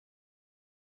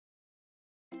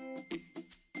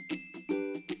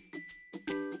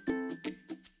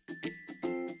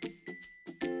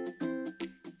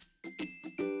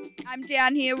I'm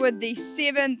down here with the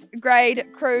 7th grade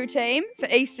crew team for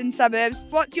Eastern Suburbs.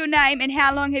 What's your name and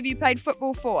how long have you played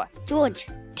football for? George,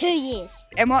 2 years.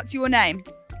 And what's your name?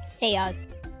 Theo,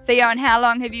 Theo, and how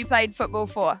long have you played football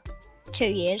for? 2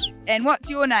 years. And what's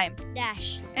your name?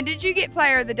 Dash. And did you get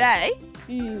player of the day?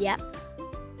 Yep.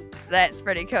 That's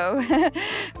pretty cool.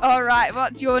 All right,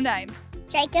 what's your name?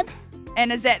 Jacob. And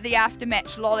is that the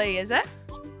after-match lolly, is it?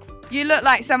 You look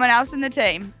like someone else in the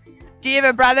team. Do you have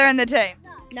a brother in the team?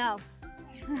 No.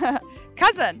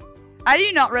 Cousin? Are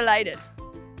you not related?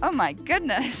 Oh my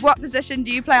goodness. What position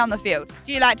do you play on the field?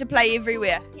 Do you like to play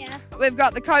everywhere? Yeah. We've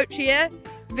got the coach here.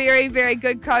 Very, very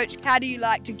good coach. How do you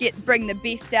like to bring the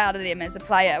best out of them as a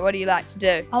player? What do you like to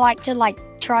do? I like to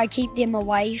try keep them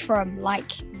away from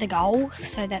the goal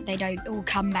so that they don't all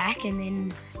come back and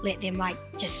then let them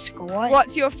just score.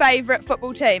 What's your favourite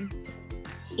football team?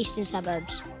 Eastern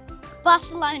Suburbs.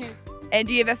 Barcelona. And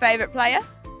do you have a favourite player?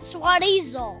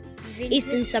 Suarez.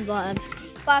 Eastern Suburbs.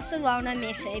 Barcelona,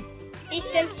 Messi.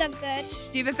 Eastern Suburbs.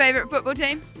 Do you have a favourite football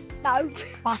team? No.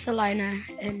 Barcelona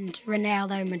and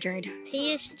Ronaldo Madrid.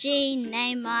 PSG,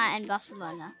 Neymar and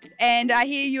Barcelona. And I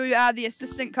hear you are the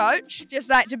assistant coach. Just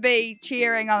like to be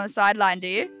cheering on the sideline, do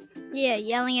you? Yeah,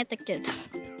 yelling at the kids.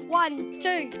 1,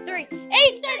 2, 3.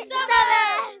 Eastern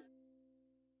Suburbs!